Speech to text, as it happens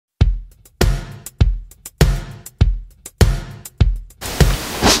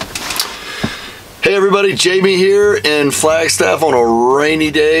Hey everybody, Jamie here in Flagstaff on a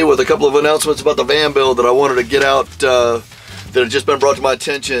rainy day with a couple of announcements about the van build that I wanted to get out that have just been brought to my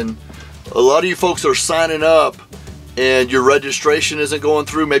attention. A lot of you folks are signing up and your registration isn't going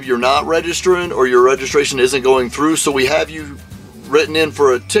through. Maybe you're not registering or your registration isn't going through, so we have you written in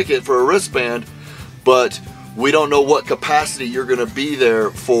for a ticket for a wristband, but we don't know what capacity you're going to be there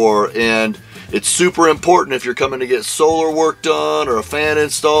for. And it's super important if you're coming to get solar work done or a fan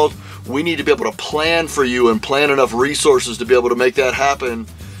installed. We need to be able to plan for you and plan enough resources to be able to make that happen.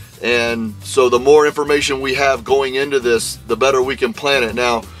 And so the more information we have going into this, the better we can plan it.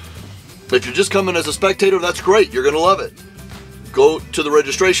 Now, if you're just coming as a spectator, that's great. You're going to love it. Go to the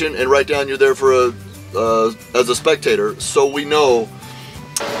registration and write down you're there for as a spectator, so we know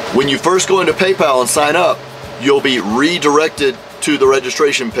when you first go into PayPal and sign up, you'll be redirected to the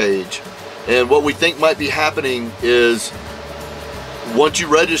registration page. And what we think might be happening is once you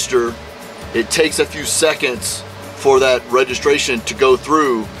register, it takes a few seconds for that registration to go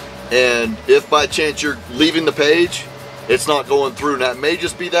through, and if by chance you're leaving the page, it's not going through. Now it may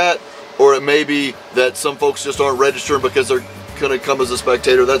just be that, or it may be that some folks just aren't registering because they're gonna come as a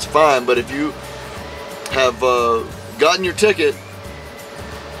spectator. That's fine, but if you have gotten your ticket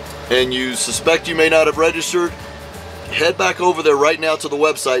and you suspect you may not have registered, head back over there right now to the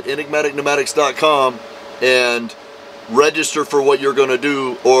website Nomadics.com and register for what you're going to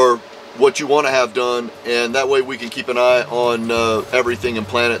do or what you want to have done, and that way we can keep an eye on everything and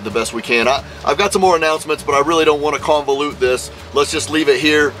plan it the best we can. I've got some more announcements, but I really don't want to convolute this. Let's just leave it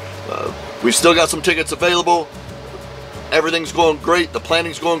here. We've still got some tickets available. Everything's going great. The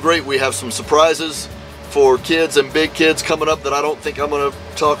planning's going great. We have some surprises for kids and big kids coming up that I don't think I'm going to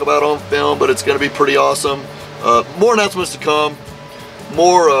talk about on film, but it's going to be pretty awesome. More announcements to come,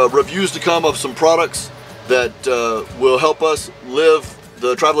 more reviews to come of some products that will help us live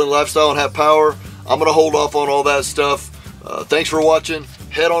the traveling lifestyle and have power. I'm going to hold off on all that stuff. Thanks for watching.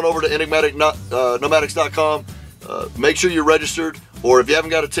 Head on over to Enigmatic, Nomadics.com. Make sure you're registered, or if you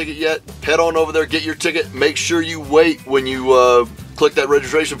haven't got a ticket yet, head on over there, get your ticket. Make sure you wait when you click that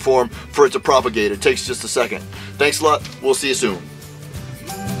registration form for it to propagate. It takes just a second. Thanks a lot. We'll see you soon.